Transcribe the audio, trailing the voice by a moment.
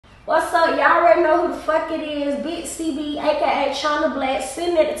What's up? Y'all already know who the fuck it is. Big CB, aka ChinaaBlacc,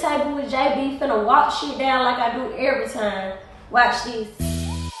 sitting at the table with JB, finna walk shit down like I do every time. Watch this.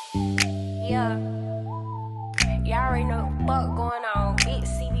 Yeah. Y'all already know what the fuck going on. Big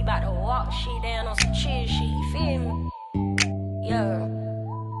CB about to walk shit down on some chill shit, you feel me? Yeah.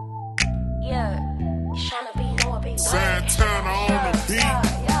 Yeah. Tryna be know I be Santana on the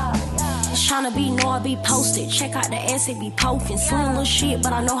beat. Tryna be know I be posted. Check out the ass, it be poking. Slim little shit,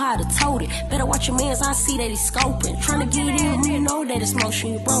 but I know how to tote it. Better watch your mans, I see that he's scoping. Tryna get in when you know that it's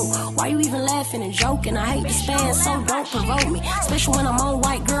motion you broke. Why you even laughing and joking? I hate this fan, so don't provoke me. Especially when I'm on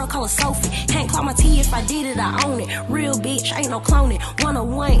white girl, call her Sophie. Can't call my T if I did it, I own it. Real bitch, ain't no cloning.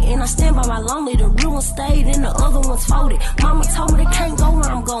 101, and I stand by my lonely. The real one stayed and the other one's folded. Mama told me they can't go where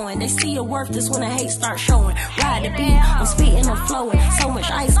I'm going. They see your worth, this when the hate start showing. Ride the beat, I'm spitting, I'm flowing. So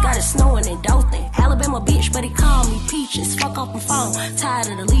much ice, got it snowing and Dothan. Alabama bitch, but he call me Peaches. Fuck off my phone, tired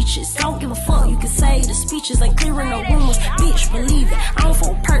of the leeches. Don't give a fuck, you can say the speeches ain't clearing no rumors. Bitch, believe it. I don't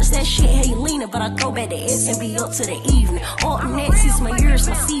fuck perks, that shit, hey, leaning. But I go back to S and be up to the evening. Up next is my year, it's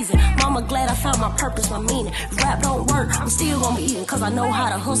my season. Mama glad I found my purpose, my meaning. If rap don't work, I'm still gonna be eating. Cause I know how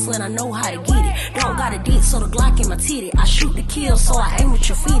to hustle and I know how to get it. Don't got a dick, so the Glock in my titty. I shoot to kill, so I aim with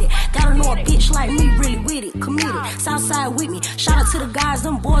your fitted. Gotta know a bitch like me, really with it, committed. Southside with me, shout out to the guys,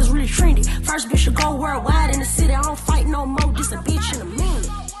 them boys really trendy. First bitch to go worldwide in the city. I don't fight no more, just a bitch in a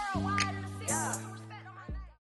minute.